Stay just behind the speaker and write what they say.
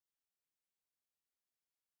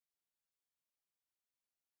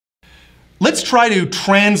let's try to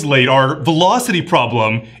translate our velocity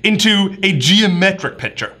problem into a geometric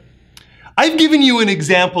picture. I've given you an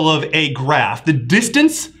example of a graph, the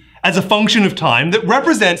distance as a function of time, that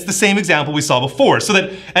represents the same example we saw before. So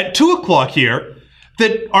that at 2 o'clock here,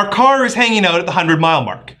 that our car is hanging out at the 100-mile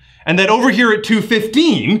mark. And that over here at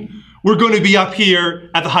 2:15, we're going to be up here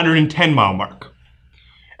at the 110-mile mark.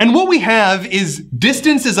 And what we have is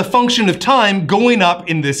distance as a function of time going up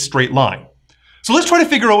in this straight line. So let's try to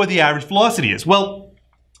figure out what the average velocity is. Well,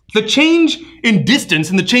 the change in distance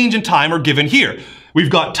and the change in time are given here. We've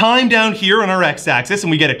got time down here on our x-axis, and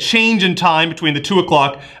we get a change in time between the 2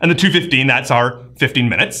 o'clock and the 2:15. That's our 15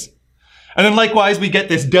 minutes. And then likewise, we get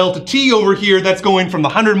this delta t over here that's going from the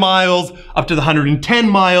 100 miles up to the 110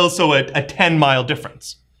 miles, so a 10-mile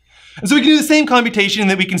difference. And so we can do the same computation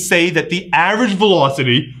that we can say that the average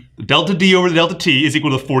velocity, the delta d over the delta t, is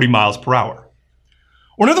equal to 40 miles per hour.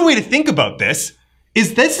 Or another way to think about this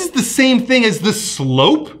is the same thing as the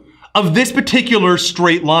slope of this particular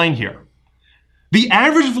straight line here. The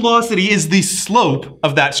average velocity is the slope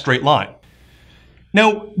of that straight line.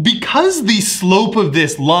 Now, because the slope of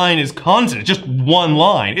this line is constant, it's just one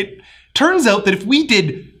line, it turns out that if we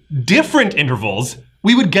did different intervals,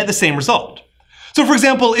 we would get the same result. So for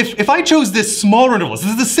example, if I chose this smaller interval, this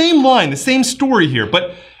is the same line, the same story here,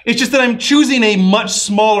 but it's just that I'm choosing a much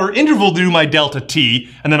smaller interval to do my delta t,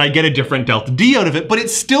 and then I get a different delta d out of it, but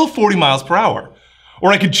it's still 40 miles per hour.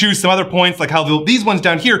 Or I could choose some other points, like how these ones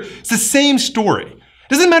down here. It's the same story. It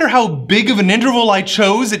doesn't matter how big of an interval I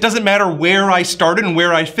chose. It doesn't matter where I started and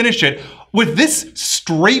where I finish it. With this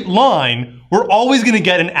straight line, we're always going to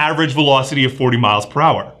get an average velocity of 40 miles per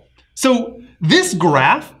hour. So this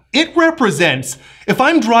graph, it represents if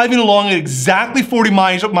I'm driving along at exactly 40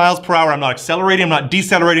 miles per hour, I'm not accelerating, I'm not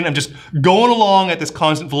decelerating, I'm just going along at this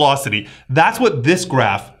constant velocity. That's what this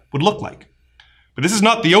graph would look like. But this is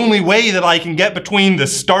not the only way that I can get between the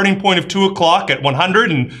starting point of 2 o'clock at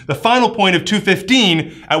 100 and the final point of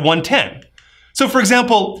 2:15 at 110. So for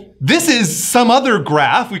example, this is some other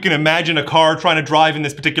graph. We can imagine a car trying to drive in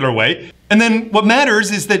this particular way. And then what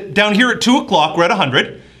matters is that down here at 2 o'clock, we're at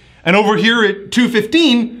 100. And over here at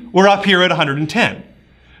 2:15, we're up here at 110.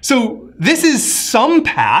 So this is some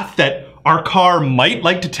path that our car might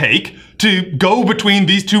like to take to go between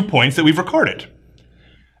these 2 points that we've recorded.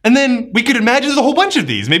 And then we could imagine there's a whole bunch of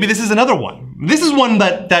these. Maybe this is another one. This is one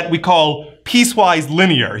that we call piecewise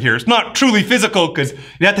linear here. It's not truly physical because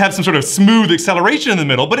you have to have some sort of smooth acceleration in the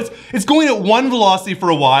middle, but it's going at one velocity for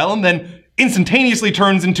a while and then instantaneously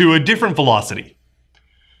turns into a different velocity.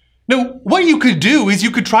 Now, what you could do is you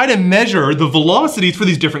could try to measure the velocities for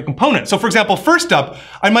these different components. So for example, first up,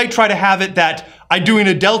 I might try to have it that I'm doing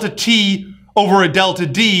a delta t over a delta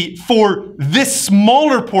d for this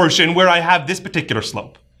smaller portion where I have this particular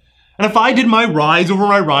slope. And if I did my rise over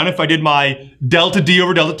my run, if I did my delta d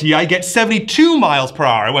over delta t, I get 72 miles per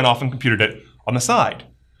hour. I went off and computed it on the side.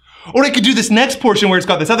 Or I could do this next portion where it's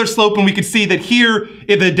got this other slope, and we could see that here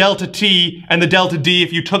in the delta t and the delta d,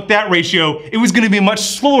 if you took that ratio, it was going to be much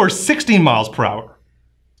slower, 16 miles per hour.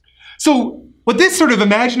 So what this sort of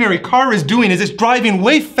imaginary car is doing is it's driving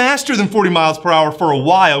way faster than 40 miles per hour for a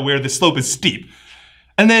while where the slope is steep.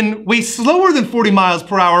 And then way slower than 40 miles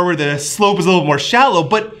per hour where the slope is a little more shallow,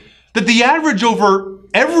 but that the average over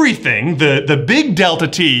everything, the big delta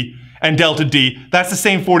t and delta d, that's the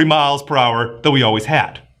same 40 miles per hour that we always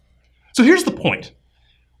had. So here's the point.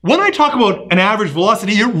 When I talk about an average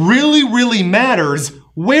velocity, it really, really matters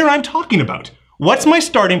where I'm talking about. What's my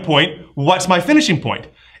starting point? What's my finishing point?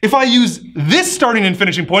 If I use this starting and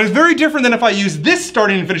finishing point, it's very different than if I use this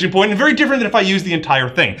starting and finishing point, and very different than if I use the entire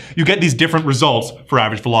thing. You get these different results for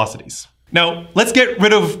average velocities. Now, let's get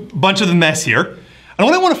rid of a bunch of the mess here. And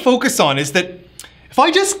what I want to focus on is that if I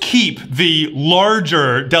just keep the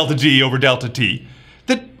larger delta d over delta t,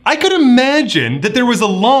 that I could imagine that there was a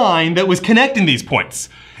line that was connecting these points.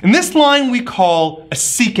 And this line we call a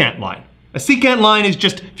secant line. A secant line is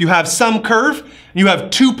just if you have some curve, and you have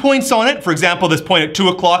 2 points on it, for example, this point at 2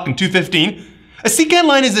 o'clock and 2:15, a secant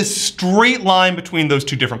line is a straight line between those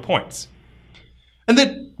two different points. And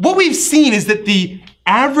that what we've seen is that the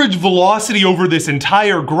average velocity over this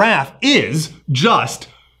entire graph is just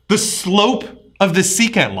the slope of the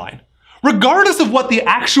secant line. Regardless of what the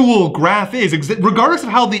actual graph is, regardless of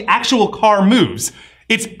how the actual car moves,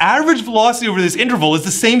 its average velocity over this interval is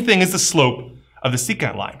the same thing as the slope of the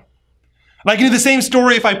secant line. And I can do the same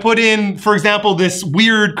story if I put in, for example, this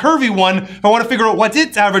weird curvy one. If I want to figure out what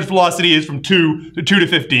its average velocity is from 2 to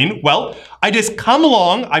 15, well, I just come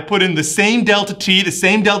along, I put in the same delta t, the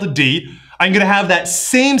same delta d, I'm going to have that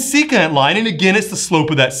same secant line, and again, it's the slope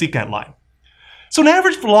of that secant line. So an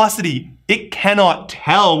average velocity, it cannot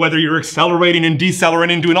tell whether you're accelerating and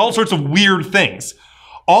decelerating, doing all sorts of weird things.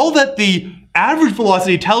 All that the average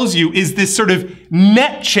velocity tells you is this sort of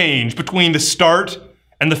net change between the start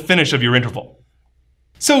and the finish of your interval.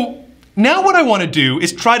 So now what I want to do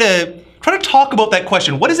is try to talk about that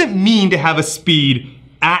question. What does it mean to have a speed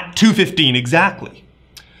at 215 exactly?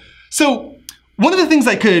 So one of the things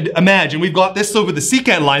I could imagine, we've got this over the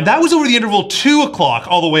secant line, that was over the interval 2 o'clock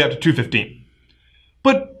all the way up to 215.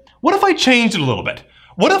 But what if I changed it a little bit?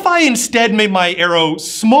 What if I instead made my arrow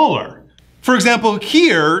smaller? For example,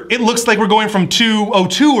 here, it looks like we're going from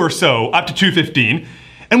 202 or so up to 215,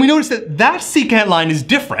 and we notice that that secant line is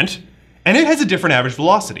different, and it has a different average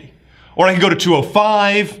velocity. Or I could go to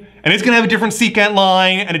 205, and it's gonna have a different secant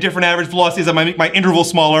line and a different average velocity as I make my interval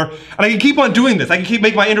smaller. And I can keep on doing this. I can keep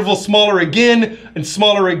making my interval smaller again, and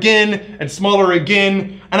smaller again, and smaller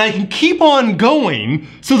again, and I can keep on going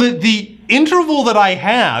so that the interval that I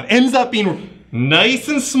have ends up being nice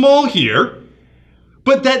and small here,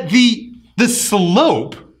 but that the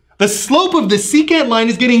slope of the secant line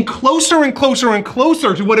is getting closer and closer and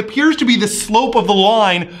closer to what appears to be the slope of the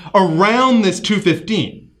line around this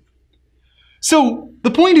 215. So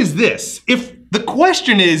the point is this: if the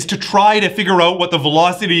question is to try to figure out what the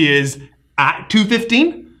velocity is at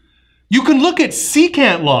 215, you can look at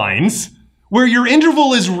secant lines where your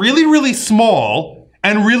interval is really, really small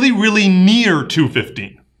and really, really near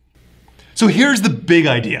 215. So here's the big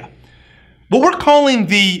idea. What we're calling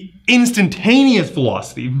the instantaneous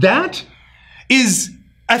velocity, that is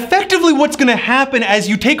effectively what's going to happen as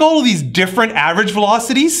you take all of these different average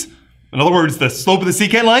velocities, in other words, the slope of the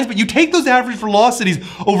secant lines, but you take those average velocities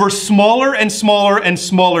over smaller and smaller and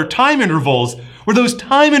smaller time intervals, where those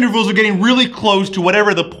time intervals are getting really close to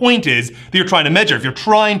whatever the point is that you're trying to measure. If you're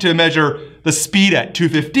trying to measure the speed at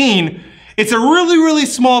 215, it's a really, really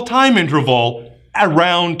small time interval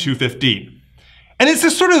around 215. And it's a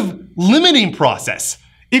sort of limiting process.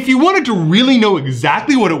 If you wanted to really know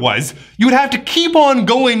exactly what it was, you would have to keep on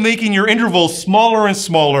going, making your intervals smaller and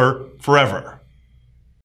smaller forever.